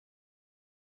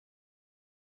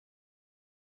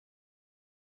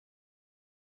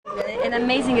An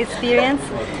amazing experience,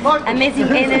 amazing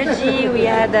energy.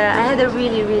 I had a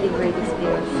really great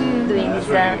experience doing this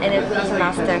NLP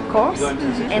master course,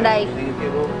 and I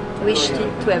wished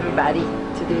it to everybody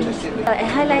to do it. A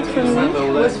highlight for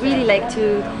me was really like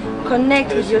to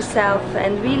connect with yourself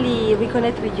and really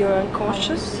reconnect with your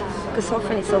unconscious, because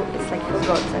often it's like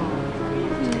forgotten.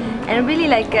 And really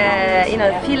like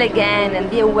feel again and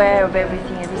be aware of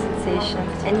everything, every sensation.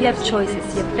 And you have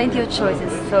choices, you have plenty of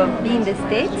choices. So be in the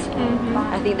state,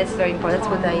 I think that's very important.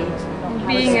 That's what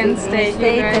being in state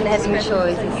and having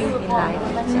choices in life.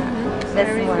 Yeah.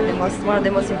 That's one of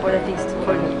the most important things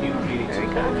for me.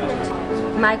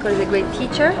 Michael is a great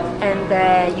teacher,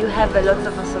 and you have a lot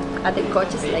of also other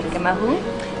coaches like Mahu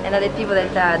and other people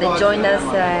that joined us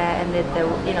and that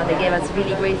they gave us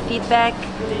really great feedback,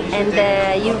 and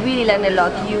you really learn a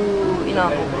lot.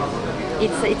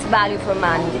 It's value for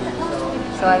money.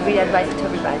 So I really advise it to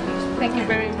everybody. Thank you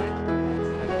very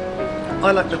much.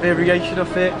 I like the variation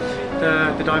of it,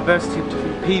 the diversity of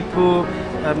different people,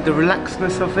 the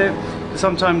relaxedness of it.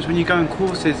 Sometimes when you go on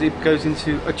courses it goes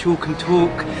into a talk and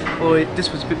talk, or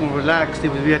this was a bit more relaxed.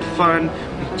 We had fun,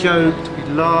 we joked, we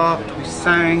laughed, we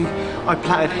sang. I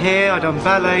plaited hair, I done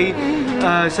ballet,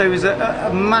 so it was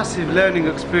a massive learning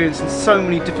experience in so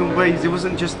many different ways. It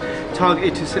wasn't just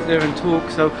targeted to sit there and talk,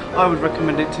 so I would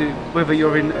recommend it to whether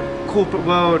you're in a corporate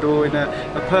world or in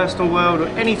a personal world or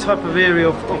any type of area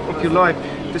of your life.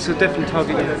 This will definitely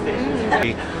target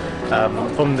you.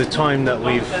 From the time that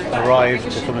we've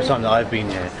arrived, from the time that I've been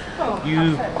here,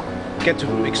 you get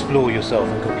to explore yourself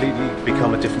and completely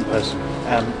become a different person,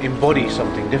 embody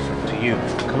something different to you,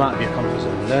 come out of your comfort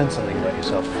zone, learn something about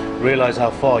yourself, realise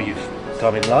how far you've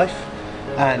come in life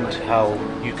and how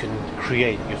you can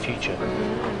create your future.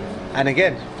 And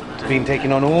again, been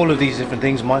taking on all of these different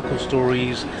things, Michael's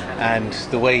stories and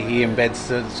the way he embeds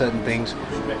certain things,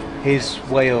 his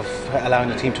way of allowing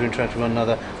the team to interact with one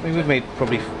another. I mean, we've made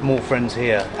probably more friends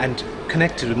here and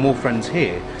connected with more friends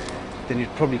here than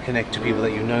you'd probably connect to people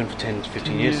that you've known for 10 to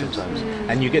 15 years sometimes.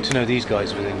 And you get to know these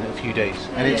guys within a few days.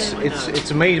 And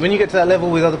it's amazing. When you get to that level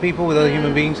with other people, with other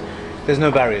human beings, there's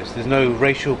no barriers. There's no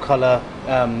racial, colour,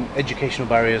 educational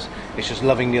barriers. It's just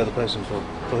loving the other person for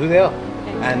who they are.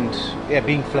 And yeah,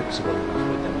 being flexible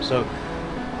with them. So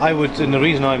I would, and the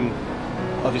reason I'm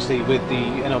obviously with the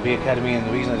NLP Academy and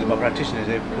the reason I did my practitioner is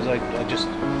because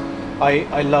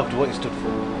I loved what it stood for,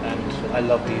 and I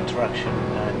loved the interaction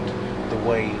and the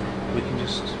way we can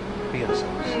just be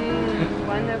ourselves.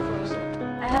 Wonderful.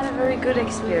 I had a very good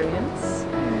experience.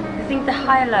 I think the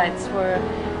highlights were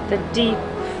the deep,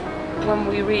 when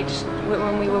we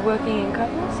were working in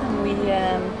couples and we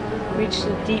reached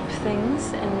the deep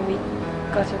things and we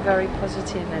got a very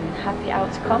positive and happy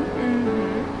outcome.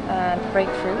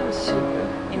 Breakthrough was super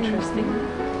interesting.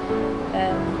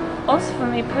 Also for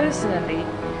me personally,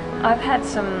 I've had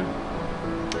some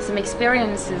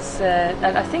experiences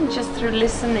that I think just through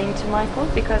listening to Michael,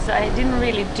 because I didn't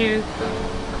really do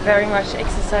very much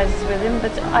exercises with him,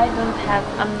 but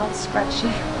I'm not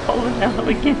scratching pollen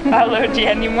allergy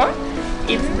anymore.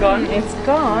 It's gone. It's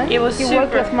gone? It was You super.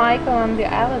 worked with Michael on the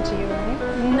allergy, right?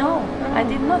 No, I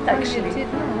did not actually. You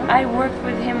did not? I worked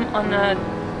with him on a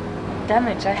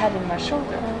damage I had in my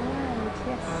shoulder. Right,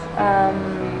 yes.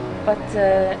 But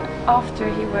after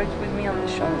he worked with me on the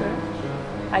shoulder,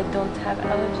 I don't have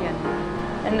allergy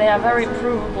anymore. And they are very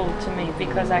provable to me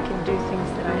because I can do things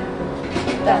that I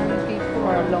haven't done before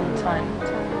for a long time.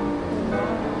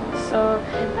 So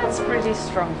that's pretty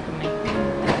strong for me.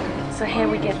 So here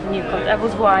we get the new code. That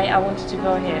was why I wanted to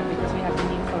go here, because we have the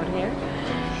new code here.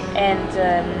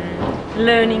 And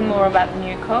learning more about the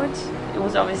new code, it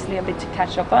was obviously a bit to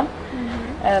catch up on.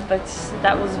 But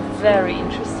that was very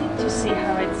interesting to see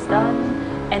how it's done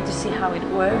and to see how it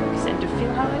works and to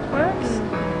feel how it works.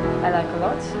 I like a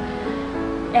lot.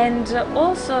 And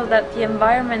also that the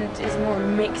environment is more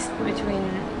mixed between,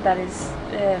 that is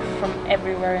from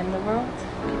everywhere in the world,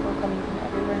 people coming from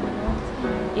everywhere in the world.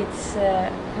 It's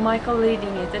Michael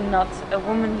leading it and not a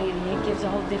woman leading it gives a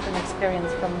whole different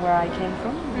experience from where I came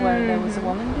from, where there was a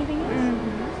woman leading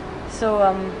it. So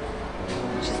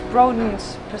just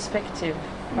broadens perspective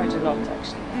quite a lot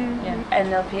actually. Yeah.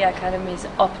 NLP Academy is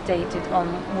updated on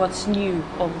what's new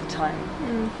all the time.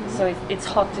 So it's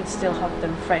hot, it's still hot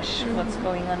and fresh what's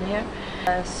going on here.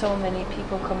 So many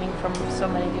people coming from so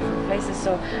many different places,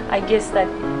 so I guess that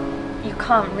you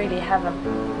can't really have a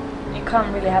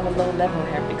low level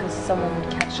here, because someone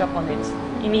will catch up on it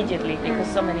immediately because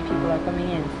so many people are coming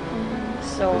in.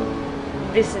 So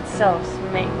this itself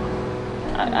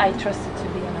I trust it to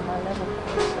be on a high level,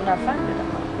 and I find it on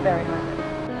a very high level.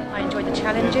 I enjoy the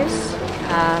challenges,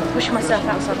 pushing myself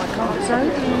outside my comfort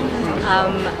zone,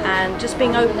 and just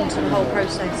being open to the whole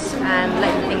process and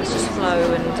letting things just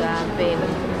flow and being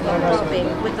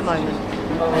with the moment.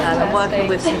 And working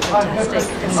with some fantastic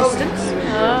assistants,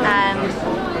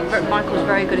 and Michael's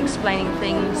very good explaining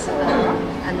things,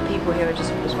 and the people here are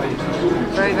just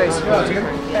very, very supportive.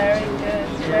 Very good,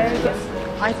 very good.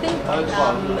 I think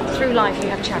through life you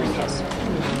have challenges,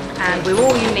 and we're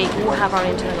all unique, we all have our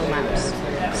internal maps.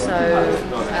 So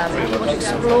if you want to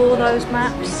explore those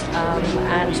maps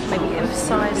and maybe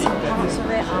emphasise some parts of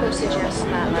it, I would suggest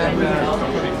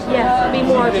that be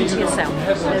more open to yourself.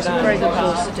 There's a very good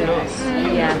course to do this.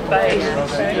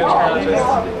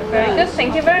 Very good.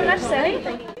 Thank you very much,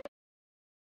 Sally.